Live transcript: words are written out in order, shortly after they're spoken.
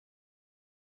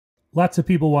Lots of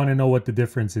people want to know what the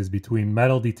difference is between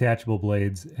metal detachable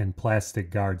blades and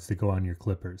plastic guards that go on your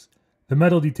clippers. The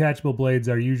metal detachable blades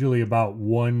are usually about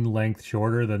one length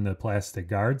shorter than the plastic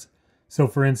guards. So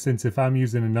for instance, if I'm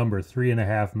using a number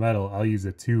 3.5 metal, I'll use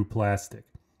a 2 plastic.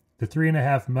 The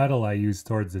 3.5 metal I use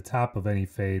towards the top of any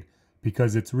fade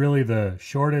because it's really the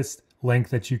shortest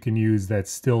length that you can use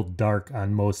that's still dark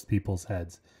on most people's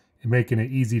heads, and making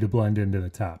it easy to blend into the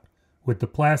top. With the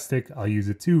plastic, I'll use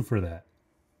a 2 for that.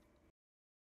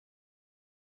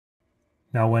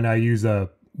 Now when I use a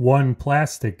 1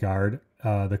 plastic guard,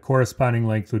 the corresponding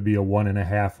length would be a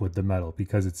 1.5 with the metal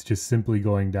because it's just simply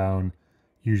going down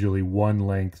usually one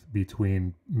length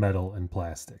between metal and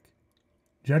plastic.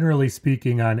 Generally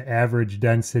speaking, on average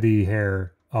density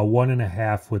hair, a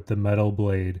 1.5 with the metal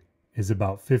blade is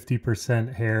about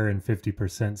 50% hair and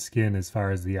 50% skin as far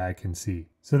as the eye can see.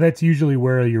 So that's usually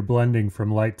where your blending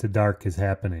from light to dark is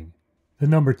happening. The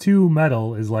number 2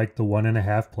 metal is like the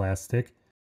 1.5 plastic.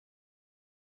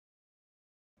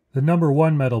 The number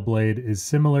 1 metal blade is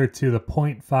similar to the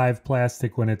 0.5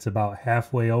 plastic when it's about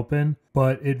halfway open,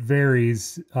 but it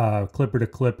varies clipper to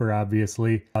clipper,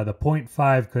 obviously. The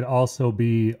 0.5 could also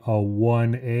be a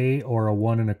 1A or a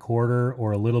 1.25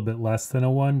 or a little bit less than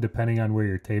a 1, depending on where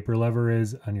your taper lever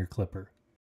is on your clipper.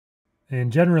 And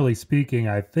generally speaking,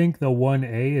 I think the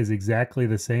 1A is exactly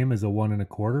the same as a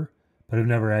 1.25, but I've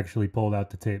never actually pulled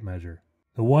out the tape measure.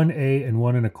 The 1A and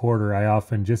 1.25, I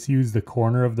often just use the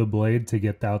corner of the blade to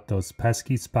get out those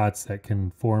pesky spots that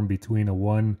can form between a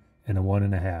 1 and a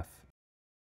 1.5.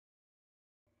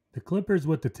 The clippers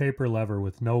with the taper lever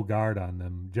with no guard on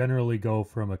them generally go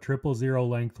from a 000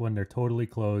 length when they're totally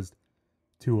closed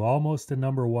to almost a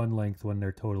number 1 length when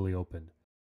they're totally opened.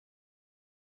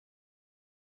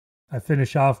 I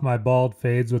finish off my bald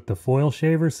fades with the foil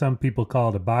shaver. Some people call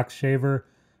it a box shaver.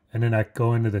 And then I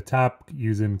go into the top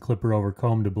using clipper over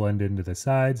comb to blend into the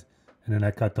sides. And then I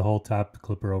cut the whole top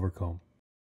clipper over comb.